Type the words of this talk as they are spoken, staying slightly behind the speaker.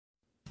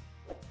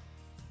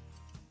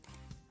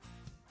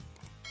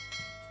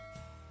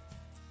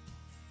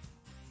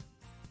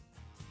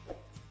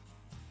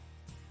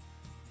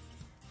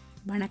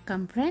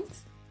வணக்கம்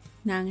ஃப்ரெண்ட்ஸ்,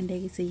 நாங்கள்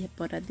இன்றைக்கு செய்ய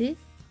போகிறது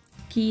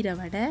கீரை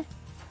வடை.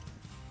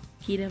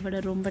 கீரை வடை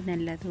ரொம்ப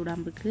நல்லது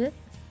உடம்புக்கு,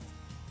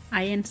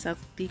 அயன்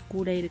சக்தி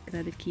கூட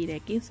இருக்கிறது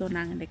கீரைக்கு. ஸோ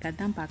நாங்கள் இன்றைக்கு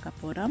அதான் பார்க்க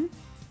போகிறோம்.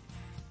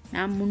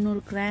 நான்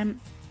 300 கிராம்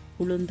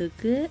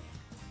உளுந்துக்கு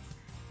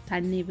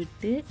தண்ணி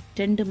விட்டு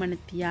 2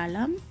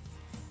 மணித்தியாலம்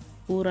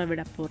ஊற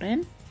விட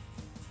போகிறேன்.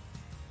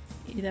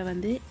 இதை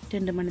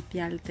 2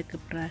 மணித்தியாலத்துக்கு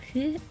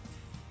பிறகு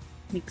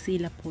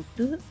மிக்சியில்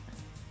போட்டு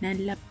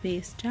நல்லா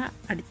பேஸ்ட்டாக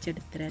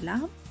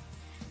அடிச்செடுத்துடலாம்.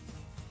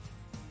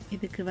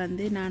 இதுக்கு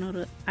நான்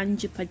ஒரு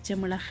 5 பச்சை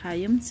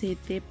மிளகாயும்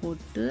சேர்த்தே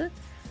போட்டு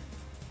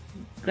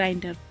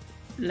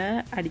கிரைண்டரில்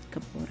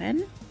அடிக்க போகிறேன்.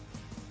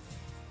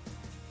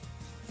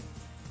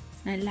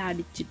 நல்லா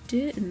அடிச்சிட்டு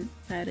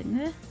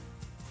பாருங்க,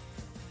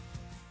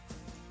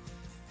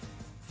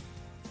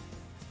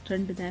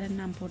 2 தடவை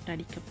நான் போட்டு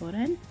அடிக்க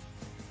போகிறேன்.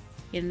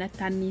 என்ன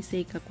தண்ணி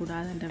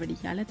சேர்க்கக்கூடாதுன்ற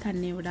வடியால்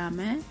தண்ணி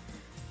விடாமல்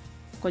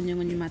கொஞ்சம்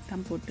கொஞ்சமாக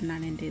தான் போட்டு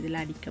நான் இந்த இதில்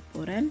அடிக்க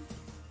போகிறேன்.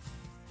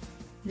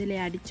 இதில்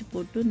அடித்து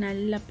போட்டு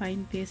நல்ல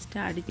பைன்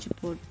பேஸ்ட்டாக அடித்து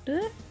போட்டு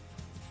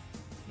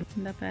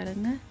இந்த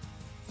பாருங்க,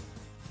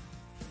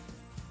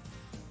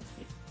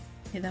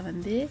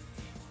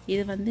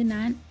 இது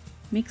நான்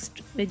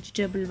மிக்ஸ்ட்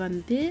வெஜிடபிள்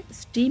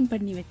ஸ்டீம்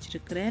பண்ணி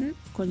வச்சுருக்கிறேன்.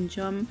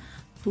 கொஞ்சம்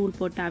தூள்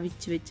போட்டு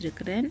அவிச்சு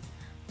வச்சுருக்கிறேன்.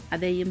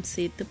 அதையும்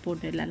சேர்த்து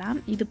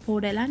போடலாம். இது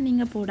போடலாம்,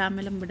 நீங்கள்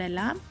போடாமலும்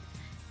விடலாம்.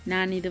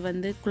 நான் இது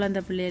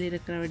குழந்தை பிள்ளைகள்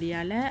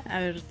இருக்கிறபடியால்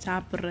அவர்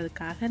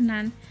சாப்பிட்றதுக்காக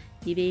நான்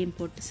இதையும்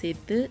போட்டு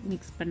சேர்த்து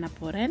மிக்ஸ் பண்ண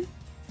போகிறேன்.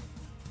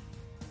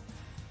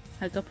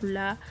 அதுக்கு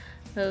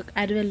ஃபுல்லாக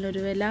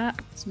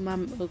அருவலாக சும்மா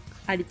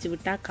அடித்து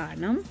விட்டால்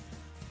காணும்.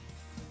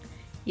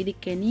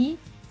 இதுக்கெனி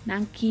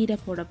நான் கீரை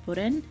போட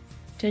போகிறேன்.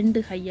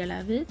 2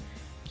 கையளவு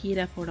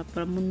கீரை போட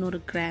போகிறேன் 300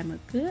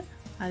 கிராமுக்கு.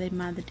 அதே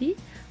மாதிரி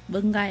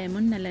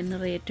வெங்காயமும் நல்ல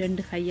நிறைய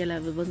 2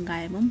 கையளவு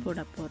வெங்காயமும்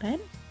போட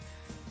போகிறேன்.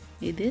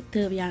 இது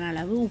தேவையான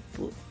அளவு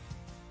உப்பு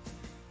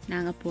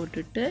நாங்கள்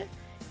போட்டுட்டு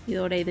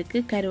இதோட இதுக்கு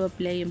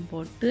கருவேப்பிலையும்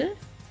போட்டு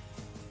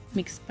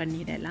மிக்ஸ்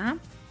பண்ணிடலாம்.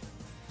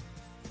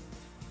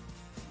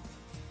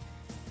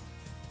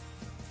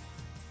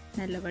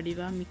 நல்ல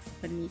வடிவாக மிக்ஸ்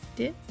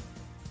பண்ணிட்டு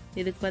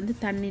இதுக்கு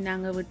தண்ணி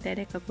நாங்கள் விட்டு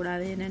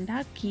இறக்கக்கூடாது. என்னென்னா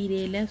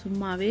கீரையில்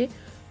சும்மாவே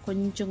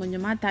கொஞ்சம்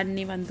கொஞ்சமாக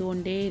தண்ணி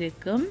கொண்டே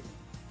இருக்கும்.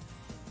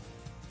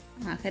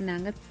 ஆக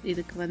நாங்கள்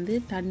இதுக்கு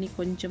தண்ணி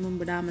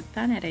கொஞ்சமும் விடாமல்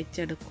தான்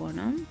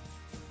இறைச்செடுக்கணும்.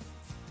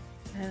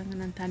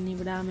 நான் தண்ணி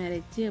விடாமல்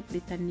இறைச்சி எப்படி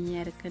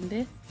தண்ணியாக இருக்குண்டு.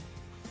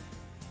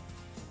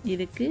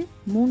 இதுக்கு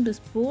 3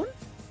 ஸ்பூன்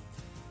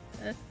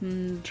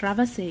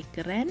ரவை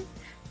சேர்க்குறேன்.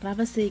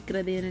 ரவை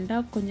சேர்க்குறது என்னென்னா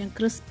கொஞ்சம்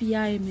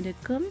கிறிஸ்பியாகவும்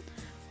இருக்கும்,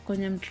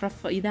 கொஞ்சம்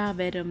இதாக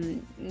வரும்,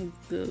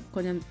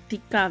 கொஞ்சம்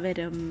திக்காக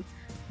வரும்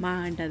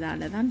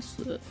மாண்டதால் தான்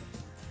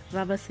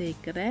ரவை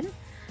சேர்க்குறேன்.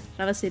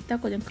 ரவை சேர்த்தா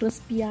கொஞ்சம்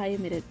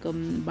கிறிஸ்பியாகவும்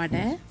இருக்கும்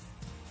வடை.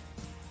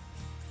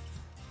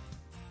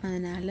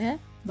 அதனால்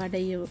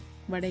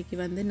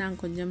வடைக்கு நான்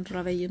கொஞ்சம்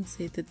ரவையும்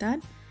சேர்த்து தான்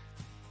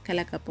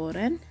கலக்க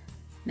போகிறேன்.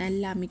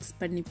 நல்லா மிக்ஸ்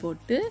பண்ணி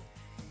போட்டு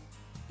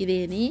இதே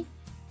நீ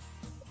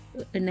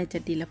எண்ணெய்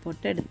சட்டியில்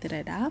போட்டு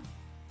எடுத்துறடா.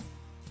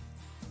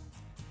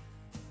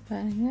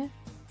 பாருங்க,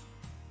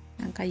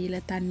 நான்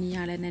கையில்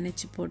தண்ணியால்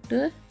நினச்சி போட்டு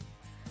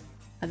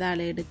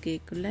அதால்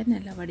எடுக்கக்குள்ள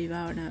நல்ல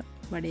வடிவான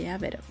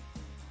வடையாக வரும்.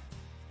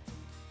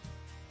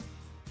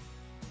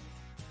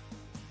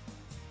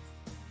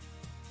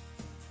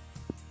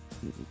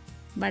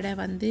 வடை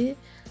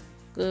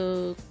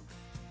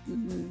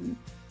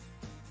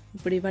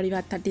இப்படி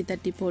வடிவாக தட்டி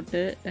தட்டி போட்டு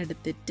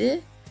எடுத்துட்டு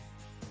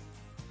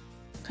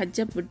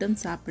கச்சப் விட்டும்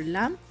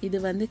சாப்பிடலாம். இது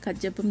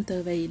கச்சப்பும்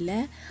தேவையில்லை,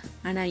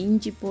 ஆனால்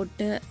இஞ்சி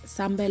போட்டு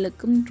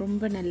சம்பலுக்கும்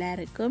ரொம்ப நல்லா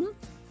இருக்கும்.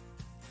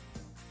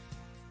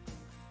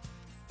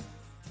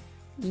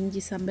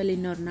 இஞ்சி சம்பல்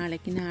இன்னொரு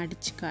நாளைக்கு நான்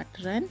அடித்து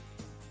காட்டுறேன்.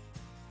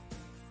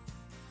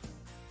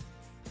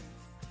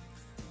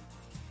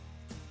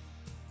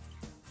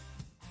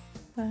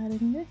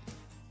 பாருங்க,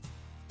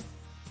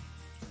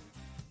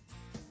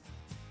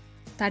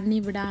 தண்ணி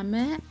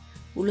விடாமல்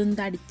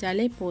உளுந்து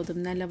அடித்தாலே போதும்.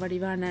 நல்ல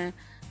வடிவான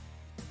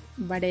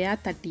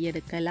வடையாக தட்டி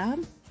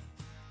எடுக்கலாம்.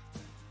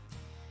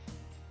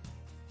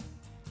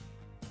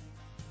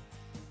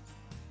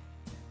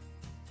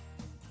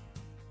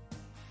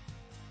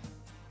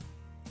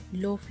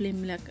 லோ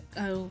ஃப்ளேமில்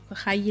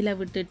ஹையில்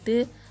விட்டுட்டு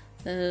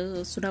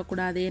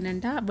சுடக்கூடாது.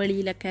 ஏனெண்டா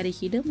வெளியில்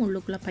கருகிடும்,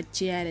 உள்ளுக்குள்ளே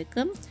பச்சையாக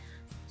இருக்கும்.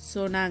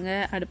 ஸோ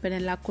நாங்கள் அடுப்பை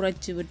நல்லா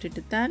குறைச்சி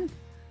விட்டுட்டு தான்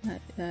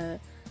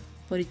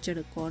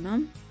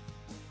பொரிச்செடுக்கணும்.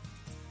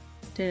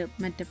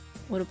 மற்ற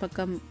ஒரு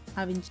பக்கம்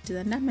அவிஞ்சிட்டு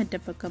தானே மற்ற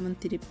பக்கமும்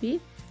திருப்பி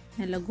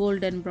நல்லா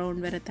கோல்டன் ப்ரௌன்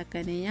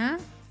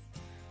வரத்தக்கனையாக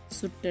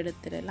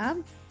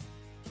சுட்டெடுத்துடலாம்.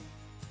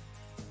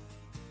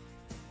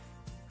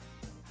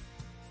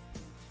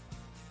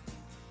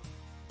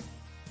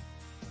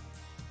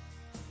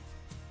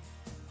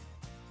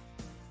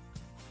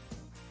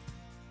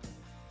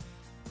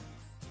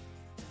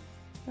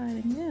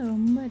 பாருங்க,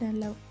 ரொம்ப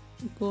நல்லா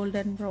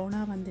கோல்டன்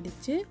ப்ரௌனாக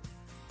வந்துடுச்சு.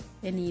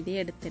 இனி இதே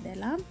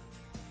எடுத்துடலாம்.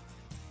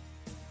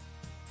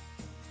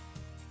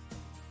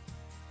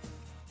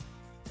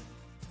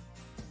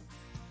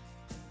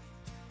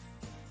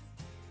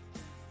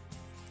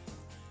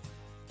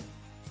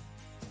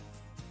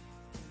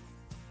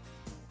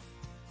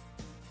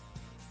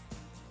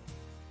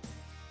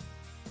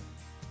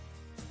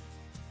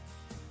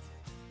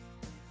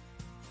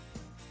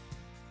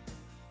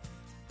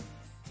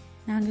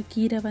 நாங்கள்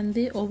கீரை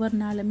வந்து ஒவ்வொரு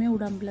நாளுமே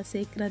உடம்புல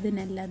சேர்க்குறது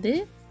நல்லது.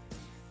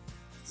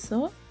 ஸோ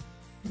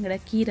எங்களோட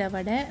கீரை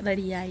வடை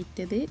ரெடி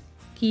ஆயிட்டது.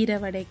 கீரை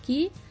வடைக்கு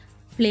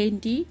பிளேன்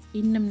டீ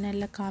இன்னும்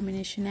நல்ல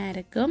காம்பினேஷனாக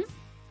இருக்கும்.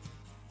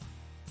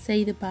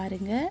 செய்து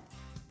பாருங்கள்.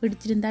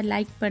 பிடிச்சிருந்தால்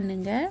லைக்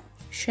பண்ணுங்கள்,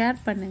 ஷேர்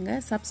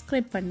பண்ணுங்கள்,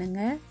 சப்ஸ்கிரைப்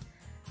பண்ணுங்கள்,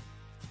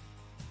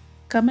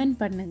 கமெண்ட்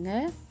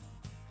பண்ணுங்கள்.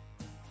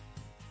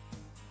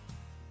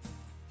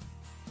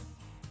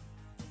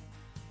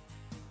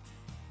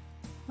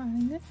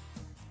 பாருங்கள்,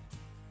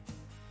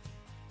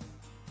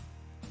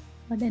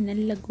 வடை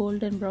நல்ல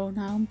கோல்டன்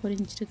ப்ரௌனாகவும்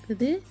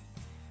பொரிஞ்சிருக்குது.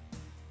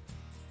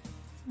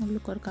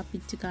 உள்ளுக்கு ஒரு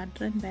கப்பிச்சு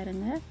காட்டுறேன்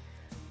பாருங்கள்.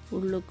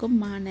 உள்ளுக்கும்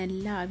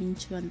நல்லா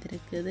அவிஞ்சு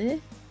வந்திருக்குது.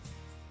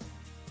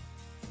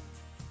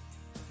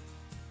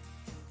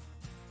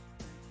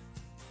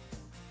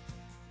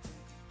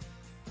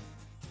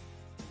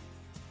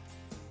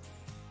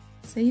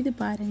 செய்து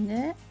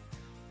பாருங்கள்.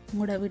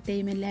 உங்களோட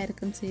வீட்டையும்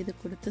எல்லாருக்கும் செய்து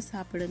கொடுத்து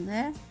சாப்பிடுங்க.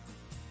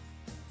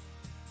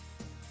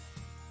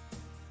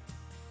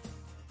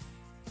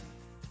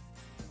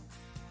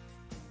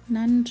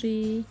 நன்றி.